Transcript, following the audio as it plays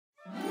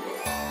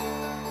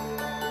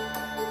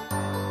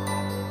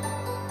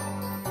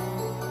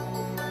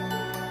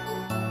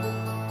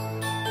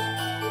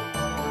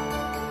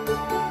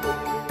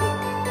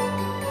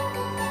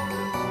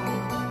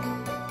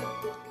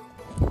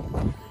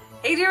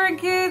Hey dear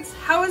kids,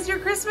 how was your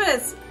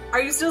Christmas?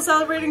 Are you still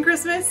celebrating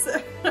Christmas?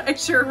 I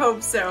sure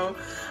hope so.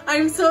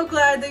 I'm so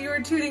glad that you are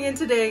tuning in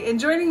today and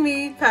joining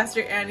me,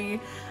 Pastor Annie,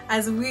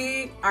 as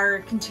we are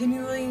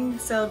continuing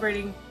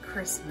celebrating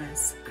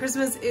Christmas.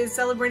 Christmas is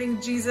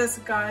celebrating Jesus,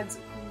 God's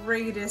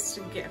greatest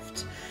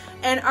gift.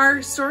 And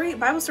our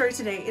Bible story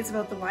today is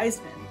about the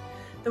wise men.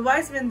 The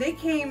wise men, they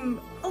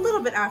came a little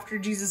bit after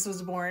Jesus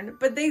was born,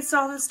 but they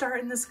saw the star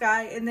in the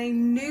sky and they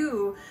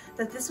knew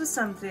that this was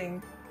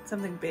something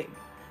big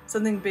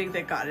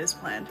that God has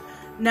planned.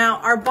 Now,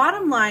 our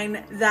bottom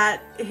line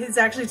that is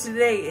actually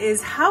today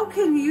is, how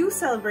can you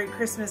celebrate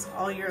Christmas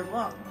all year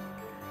long?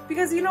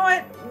 Because you know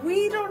what?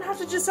 We don't have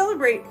to just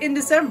celebrate in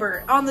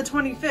December on the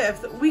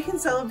 25th. We can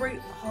celebrate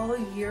all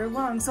year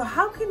long. So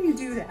how can you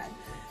do that?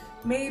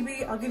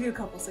 Maybe I'll give you a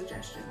couple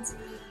suggestions.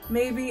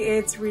 Maybe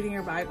it's reading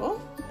your Bible.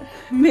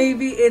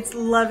 Maybe it's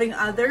loving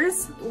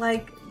others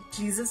like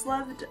Jesus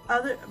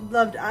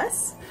loved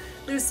us.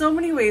 There's so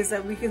many ways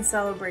that we can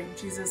celebrate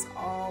Jesus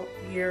all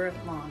year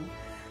long.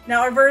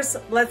 Now our verse,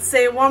 let's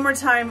say it one more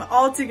time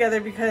all together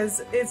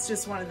because it's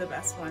just one of the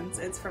best ones.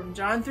 It's from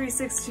John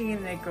 3:16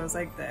 and it goes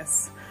like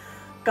this.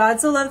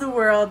 God so loved the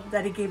world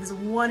that he gave his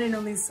one and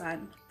only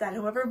son, that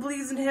whoever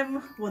believes in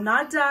him will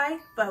not die,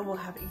 but will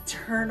have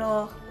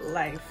eternal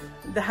life.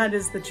 That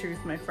is the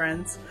truth, my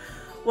friends.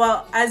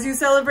 Well, as you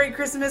celebrate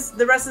Christmas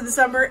the rest of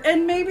December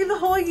and maybe the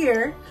whole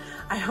year,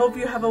 I hope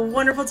you have a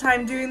wonderful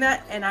time doing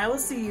that, and I will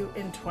see you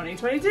in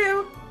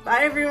 2022. Bye,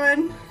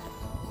 everyone.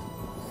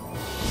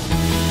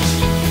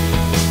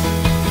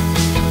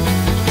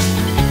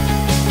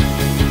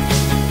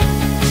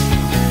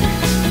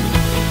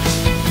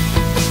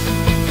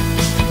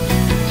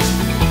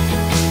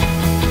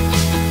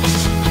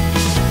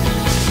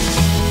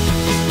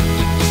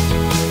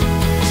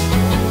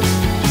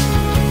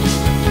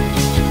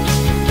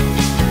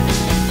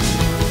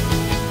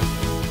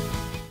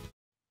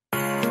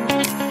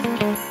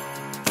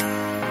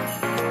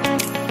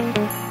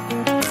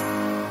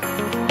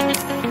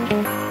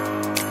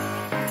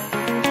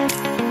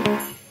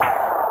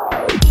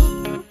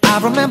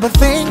 I remember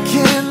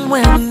thinking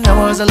when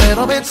I was a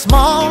little bit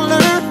smaller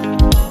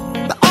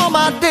that all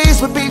my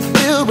days would be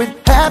filled with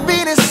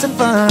happiness and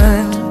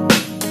fun.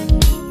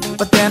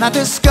 But then I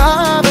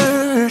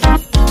discovered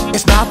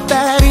it's not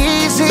that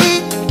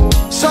easy.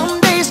 Some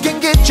days can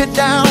get you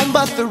down,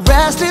 but the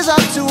rest is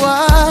up to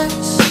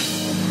us.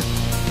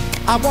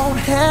 I won't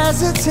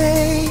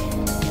hesitate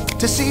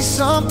to see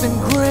something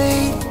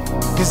great,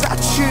 'cause I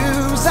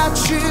choose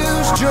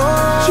joy.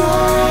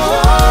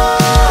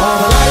 All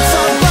the lights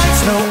are bright,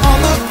 snow on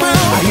the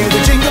ground. I hear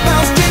the jingle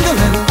bells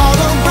jingling all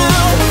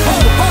around. Ho,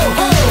 ho,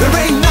 ho. There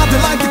ain't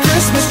nothing like the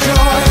Christmas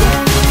joy.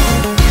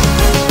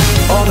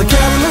 All the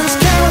carolers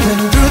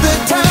caroling through the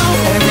town.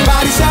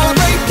 Everybody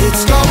celebrate,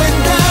 it's going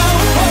down.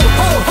 Ho,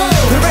 ho, ho.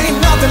 There ain't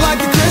nothing like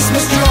the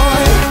Christmas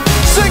joy.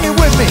 Sing it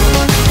with me.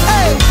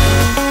 Hey!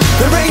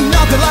 There ain't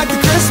nothing like the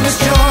Christmas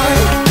joy.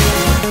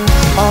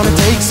 All it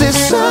takes is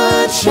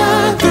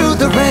sunshine through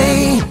the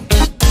rain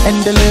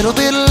and a little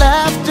bit of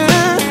laughter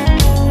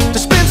to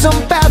spin some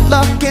bad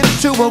luck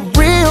into a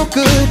real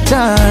good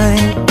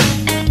time.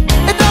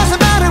 It doesn't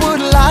matter what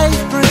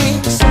life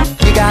brings,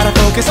 you gotta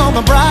focus on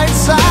the bright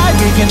side.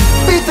 We can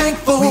be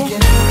thankful,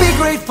 be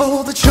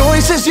grateful, the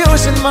choice is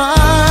yours and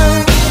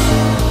mine.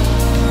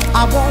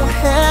 I won't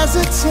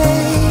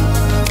hesitate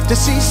to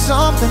see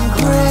something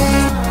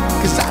great,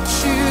 'cause I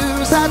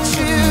choose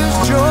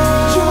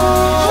joy.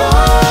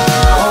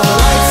 All the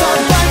lights are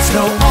bright,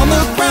 snow on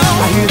the ground.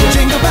 I hear the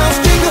jingle bells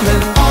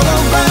jingling all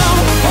around.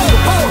 Ho,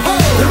 ho, ho.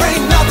 There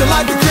ain't nothing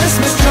like the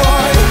Christmas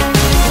joy.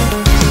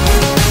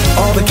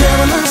 All the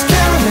carolers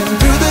caroling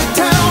through the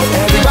town.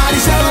 Everybody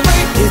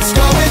celebrate, it's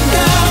going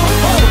down.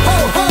 Ho, ho,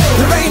 ho.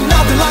 There ain't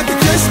nothing like the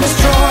Christmas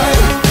joy.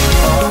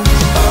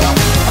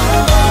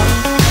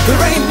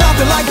 There ain't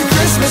nothing like the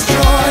Christmas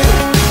joy.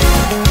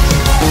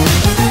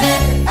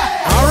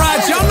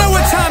 Alright, y'all know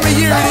what time of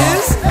year it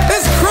is.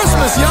 It's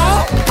Christmas,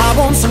 y'all. I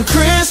want some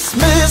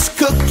Christmas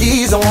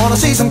cookies. I wanna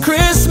see some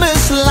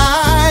Christmas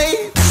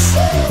lights.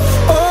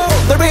 Oh,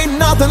 there ain't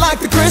nothing like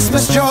the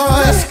Christmas joy.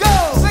 Let's go,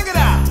 sing it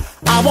out.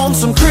 I want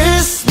some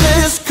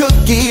Christmas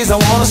cookies. I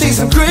wanna see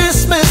some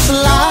Christmas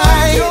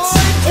lights.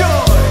 Joy,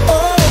 joy.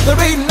 Oh, there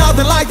ain't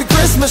nothing like the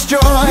Christmas joy.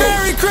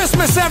 Merry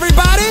Christmas,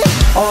 everybody.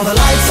 All the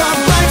lights are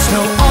bright,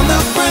 snow on the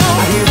ground.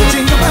 I hear the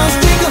jingle bells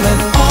jingling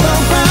all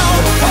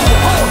around. Ho,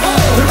 ho, ho.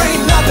 There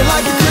ain't nothing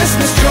like the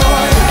Christmas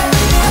joy.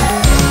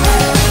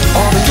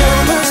 All the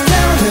carolers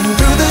caroling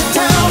through the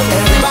town.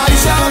 Everybody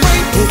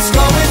celebrate, it's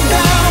going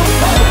down.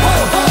 Ho, ho,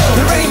 ho.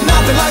 There ain't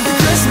nothing like the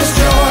Christmas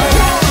joy.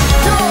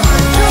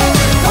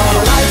 All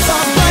the lights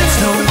are bright,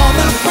 snow on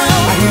the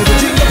ground. I hear the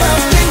jingle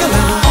bells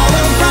jingling all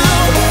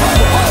around. Ho,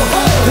 ho,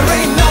 ho. There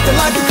ain't nothing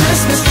like the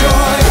Christmas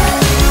joy.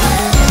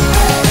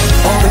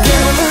 All the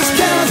carolers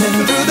caroling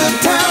through the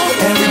town.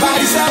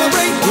 Everybody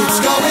celebrate, it's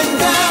going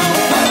down.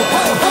 Ho,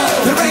 ho, ho.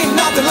 There ain't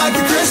nothing like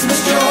the Christmas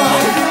joy.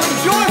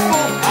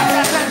 Joyful, I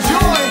got that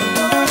joy.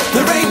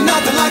 There ain't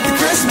nothing like the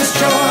Christmas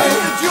joy.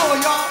 Joy,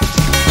 y'all.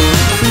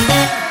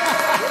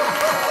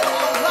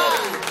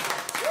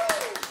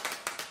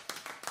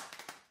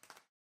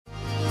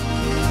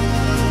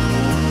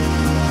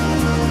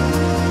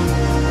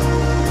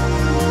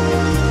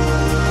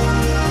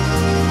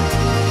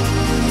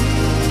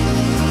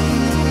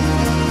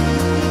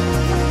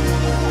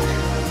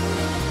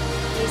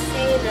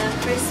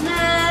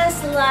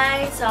 Christmas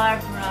lights are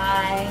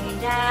bright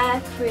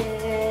at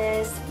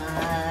Christmas.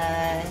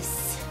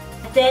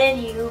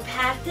 Then you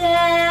pack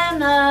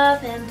them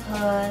up and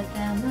put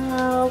them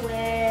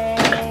away.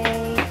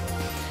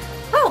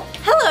 Oh,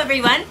 hello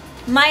everyone.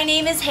 My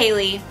name is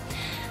Haley.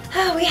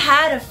 We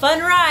had a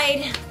fun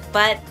ride,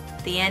 but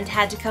the end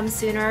had to come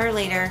sooner or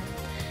later.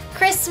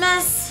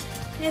 Christmas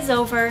is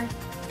over.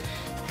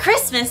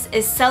 Christmas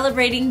is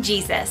celebrating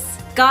Jesus,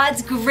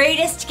 God's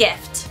greatest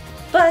gift.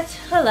 But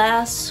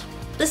alas,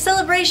 the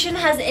celebration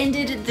has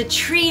ended. The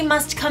tree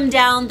must come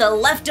down, the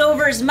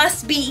leftovers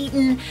must be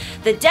eaten,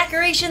 the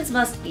decorations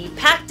must be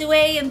packed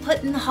away and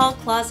put in the hall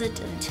closet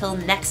until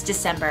next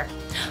December.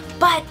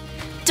 But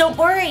don't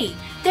worry,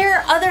 there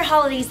are other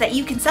holidays that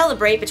you can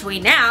celebrate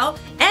between now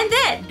and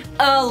then.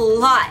 A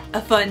lot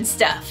of fun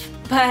stuff.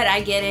 But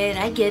I get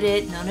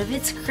it, none of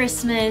it's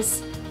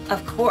Christmas.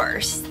 Of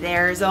course,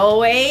 there's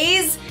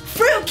always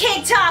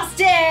Fruitcake Toss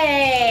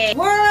Day!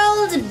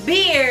 World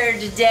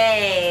Beard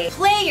Day!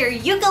 Play your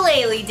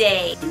ukulele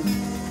day!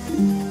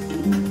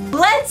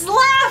 Let's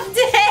Laugh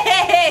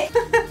Day!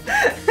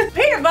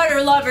 Peanut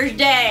Butter Lovers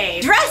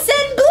Day! Dress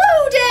in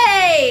Blue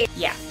Day!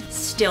 Yeah,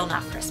 still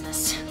not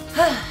Christmas.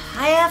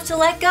 I have to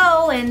let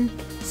go and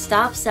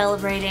stop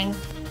celebrating.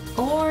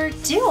 Or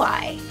do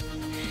I?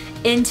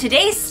 In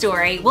today's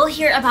story, we'll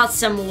hear about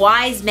some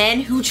wise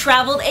men who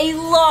traveled a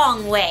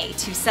long way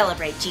to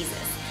celebrate Jesus.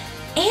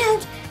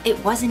 And it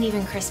wasn't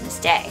even Christmas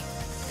Day.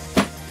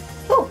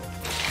 Ooh.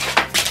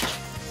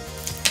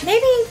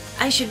 Maybe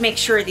I should make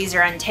sure these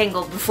are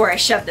untangled before I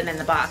shove them in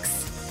the box.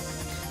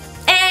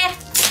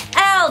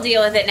 I'll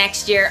deal with it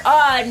next year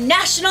on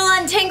National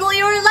Untangle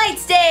Your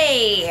Lights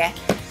Day!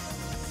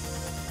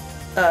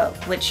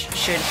 Which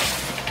should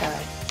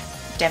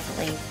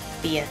definitely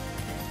be a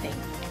thing.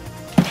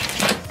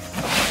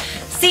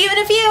 See you in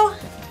a few!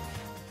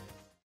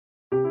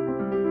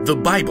 The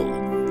Bible.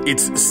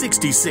 It's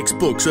 66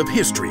 books of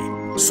history,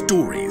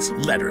 stories,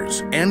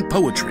 letters, and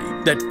poetry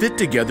that fit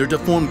together to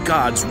form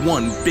God's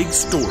one big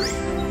story.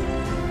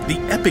 The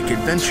epic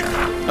adventure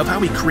of how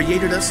He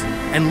created us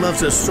and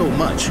loves us so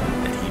much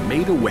that He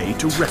made a way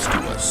to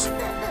rescue us.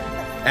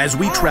 As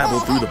we travel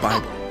through the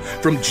Bible,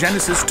 from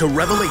Genesis to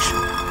Revelation,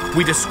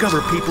 we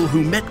discover people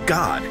who met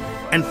God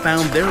and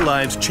found their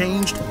lives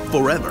changed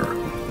forever.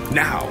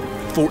 Now,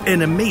 for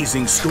an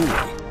amazing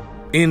story,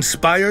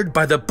 inspired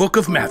by the book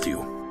of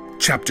Matthew,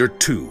 chapter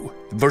 2,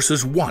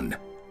 verses 1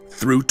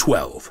 through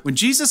 12. When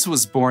Jesus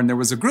was born, there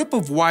was a group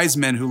of wise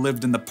men who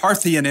lived in the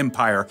Parthian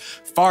Empire,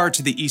 far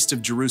to the east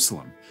of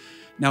Jerusalem.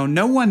 Now,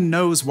 no one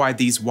knows why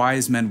these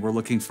wise men were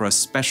looking for a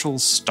special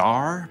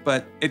star,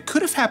 but it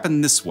could have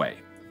happened this way.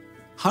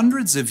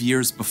 Hundreds of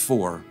years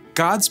before,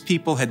 God's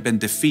people had been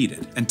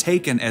defeated and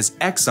taken as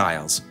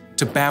exiles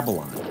to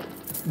Babylon.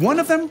 One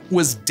of them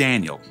was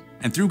Daniel,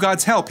 and through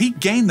God's help, he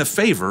gained the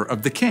favor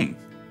of the king.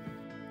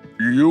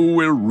 You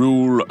will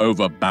rule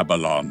over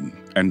Babylon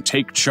and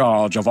take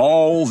charge of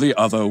all the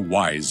other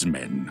wise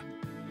men.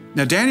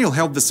 Now, Daniel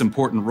held this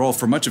important role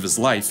for much of his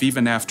life,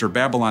 even after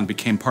Babylon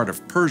became part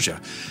of Persia.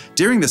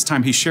 During this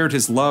time, he shared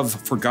his love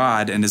for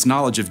God and his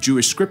knowledge of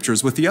Jewish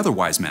scriptures with the other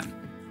wise men.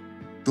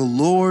 The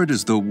Lord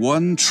is the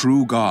one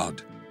true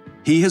God.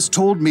 He has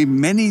told me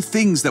many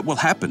things that will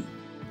happen.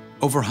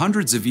 Over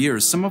hundreds of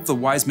years, some of the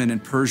wise men in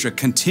Persia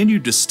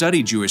continued to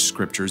study Jewish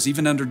scriptures,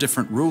 even under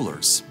different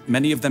rulers.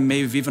 Many of them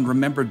may have even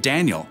remembered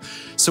Daniel.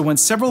 So when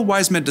several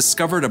wise men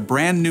discovered a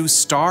brand new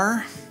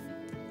star,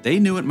 they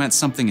knew it meant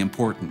something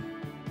important.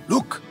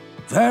 Look,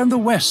 there in the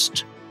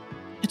west.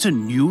 It's a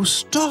new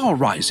star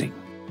rising.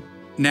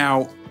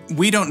 Now,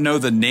 we don't know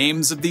the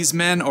names of these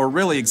men or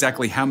really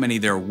exactly how many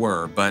there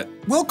were, but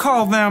we'll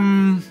call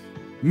them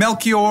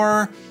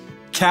Melchior,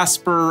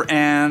 Casper,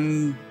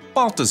 and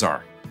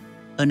Balthazar.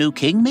 A new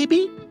king,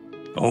 maybe?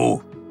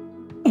 Oh.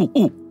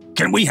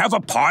 Can we have a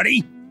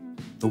party?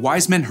 The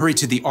wise men hurried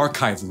to the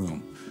archive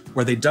room,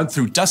 where they dug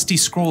through dusty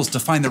scrolls to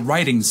find the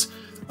writings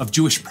of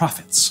Jewish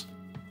prophets.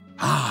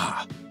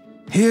 Ah,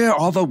 here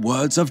are the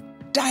words of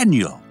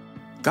Daniel.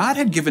 God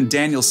had given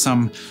Daniel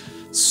some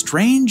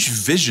strange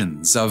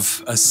visions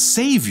of a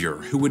savior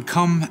who would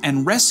come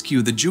and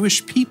rescue the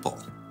Jewish people.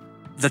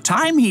 The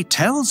time he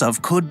tells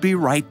of could be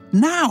right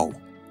now,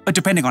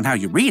 depending on how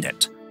you read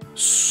it.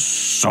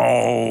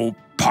 So,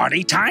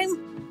 party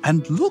time?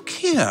 And look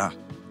here,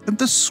 in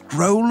the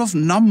scroll of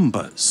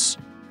Numbers.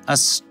 A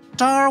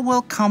star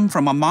will come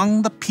from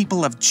among the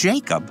people of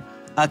Jacob.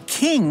 A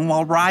king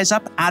will rise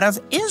up out of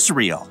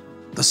Israel.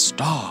 The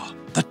star,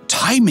 the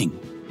timing.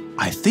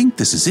 I think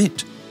this is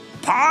it.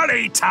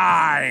 Party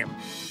time!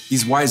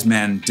 These wise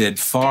men did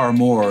far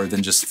more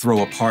than just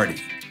throw a party.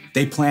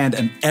 They planned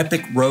an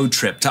epic road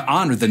trip to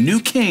honor the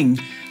new king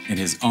in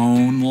his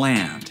own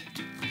land.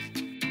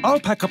 I'll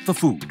pack up the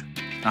food.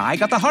 I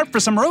got the heart for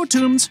some road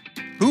tunes.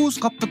 Who's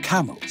got the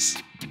camels?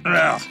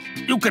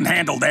 You can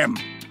handle them.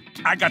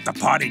 I got the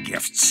party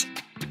gifts.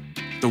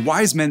 The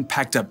wise men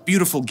packed up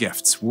beautiful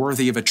gifts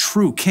worthy of a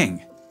true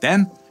king.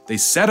 Then they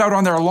set out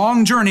on their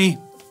long journey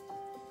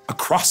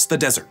across the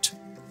desert.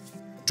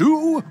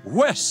 Due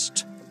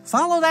west.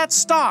 Follow that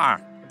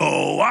star.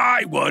 Oh,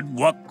 I would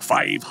walk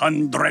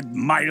 500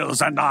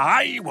 miles and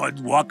I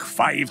would walk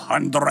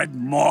 500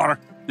 more.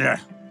 Yeah,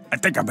 I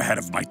think I'm ahead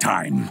of my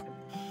time.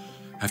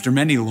 After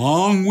many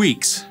long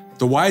weeks,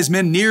 the wise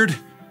men neared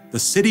the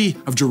city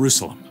of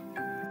Jerusalem.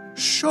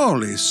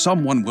 Surely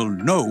someone will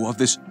know of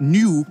this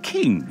new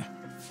king.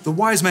 The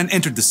wise men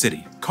entered the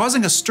city,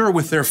 causing a stir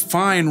with their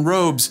fine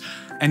robes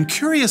and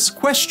curious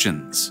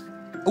questions.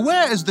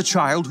 Where is the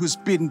child who's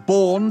been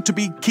born to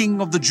be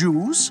king of the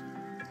Jews?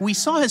 We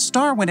saw his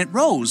star when it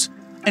rose,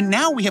 and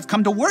now we have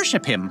come to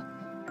worship him.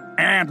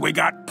 And we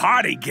got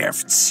party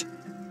gifts.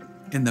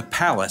 In the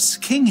palace,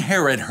 King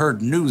Herod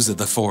heard news of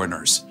the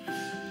foreigners,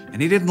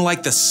 and he didn't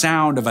like the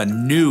sound of a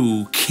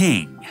new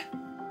king.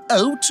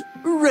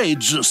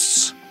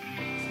 Outrageous.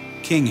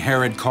 King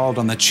Herod called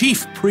on the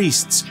chief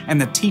priests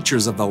and the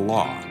teachers of the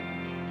law.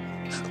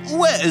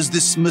 Where is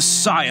this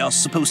Messiah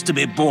supposed to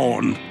be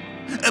born?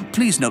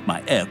 Please note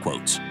my air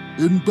quotes.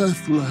 In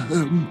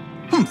Bethlehem.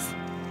 Humph.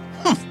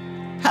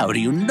 How do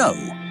you know?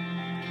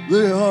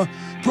 They are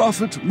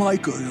Prophet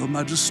Micah, Your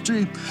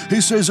Majesty.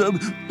 He says,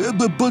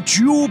 but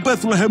you,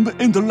 Bethlehem,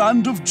 in the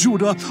land of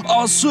Judah,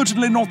 are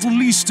certainly not the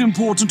least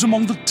important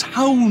among the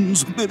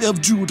towns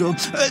of Judah.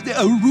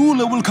 A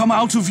ruler will come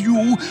out of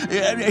you.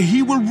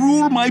 He will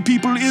rule my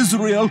people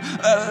Israel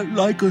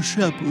like a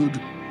shepherd.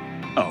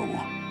 Oh,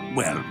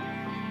 well,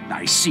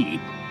 I see.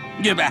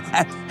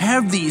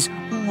 Have these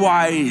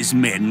wise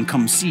men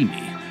come see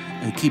me.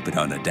 Keep it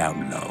on a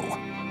down low.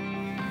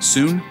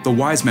 Soon, the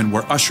wise men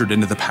were ushered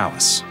into the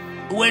palace.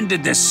 When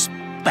did this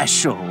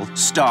special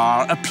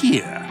star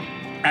appear?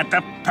 At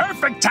the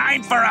perfect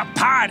time for a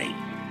party.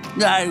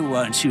 I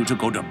want you to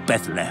go to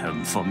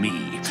Bethlehem for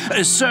me.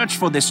 Search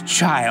for this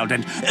child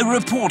and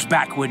report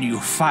back when you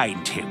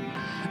find him.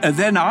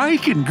 Then I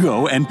can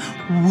go and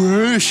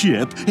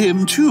worship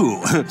him too.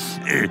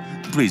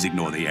 Please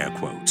ignore the air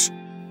quotes.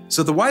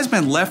 So the wise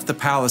men left the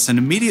palace and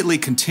immediately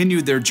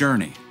continued their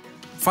journey,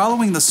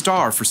 following the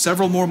star for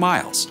several more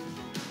miles.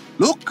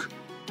 Look,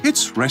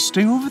 it's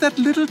resting over that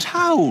little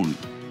town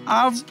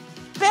of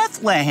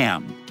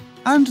Bethlehem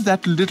and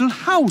that little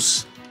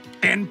house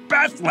in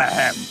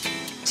Bethlehem.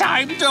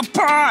 Time to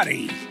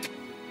party!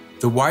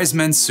 The wise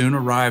men soon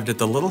arrived at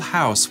the little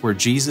house where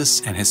Jesus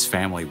and his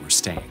family were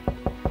staying.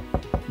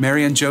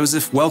 Mary and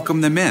Joseph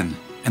welcomed them in,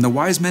 and the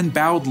wise men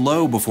bowed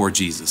low before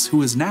Jesus,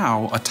 who is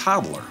now a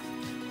toddler.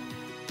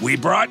 We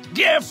brought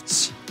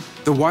gifts!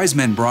 The wise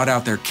men brought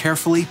out their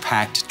carefully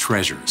packed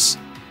treasures.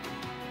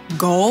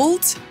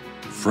 Gold?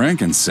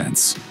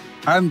 Frankincense.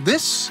 And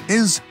this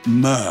is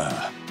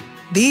myrrh.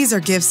 These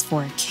are gifts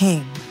for a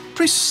king.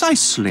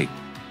 Precisely.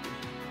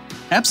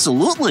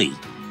 Absolutely.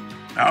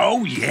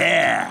 Oh,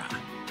 yeah.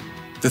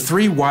 The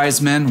three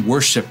wise men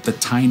worshiped the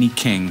tiny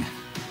king,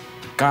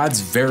 God's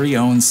very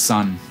own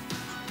son.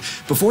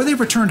 Before they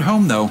returned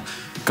home, though,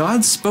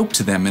 God spoke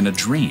to them in a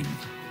dream.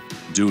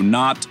 Do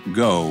not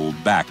go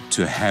back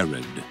to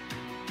Herod.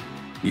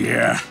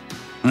 Yeah,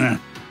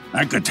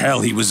 I could tell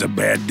he was a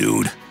bad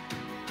dude.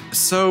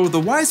 So the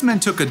wise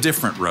men took a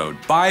different road,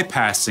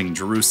 bypassing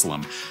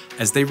Jerusalem,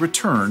 as they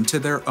returned to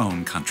their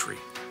own country.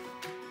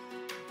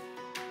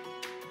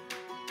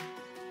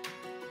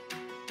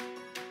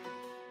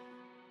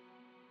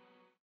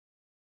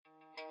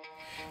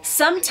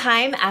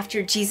 Sometime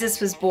after Jesus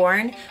was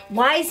born,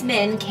 wise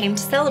men came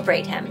to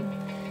celebrate him.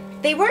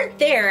 They weren't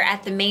there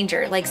at the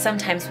manger like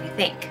sometimes we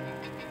think.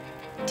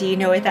 Do you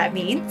know what that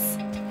means?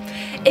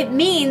 It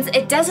means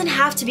it doesn't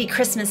have to be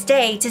Christmas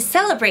Day to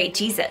celebrate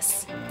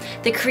Jesus.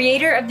 The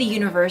creator of the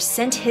universe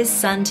sent his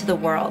son to the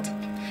world.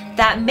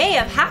 That may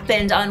have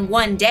happened on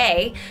one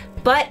day,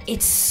 but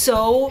it's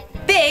so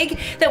big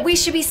that we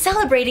should be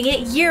celebrating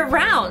it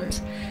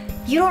year-round.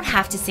 You don't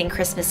have to sing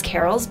Christmas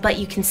carols, but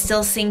you can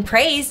still sing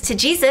praise to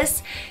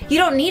Jesus. You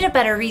don't need a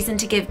better reason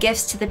to give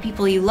gifts to the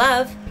people you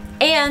love.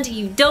 And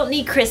you don't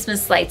need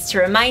Christmas lights to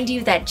remind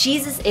you that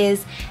Jesus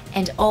is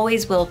and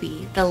always will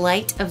be the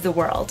light of the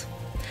world.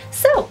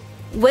 So,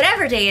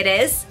 whatever day it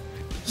is,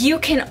 you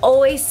can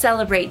always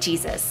celebrate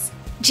Jesus.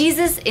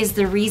 Jesus is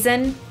the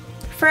reason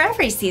for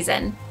every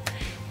season.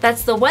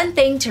 That's the one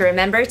thing to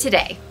remember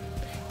today.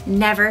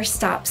 Never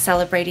stop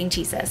celebrating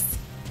Jesus.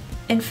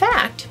 In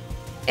fact,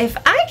 if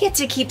I get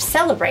to keep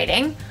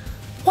celebrating,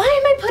 why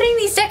am I putting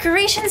these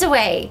decorations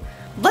away?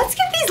 Let's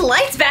get these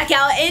lights back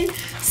out and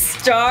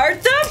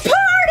start the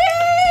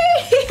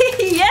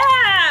party!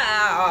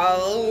 Yeah!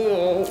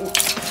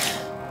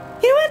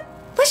 You know what?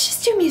 Let's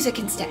just do music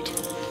instead.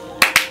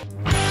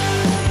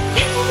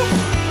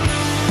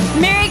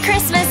 Merry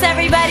Christmas,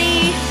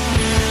 everybody!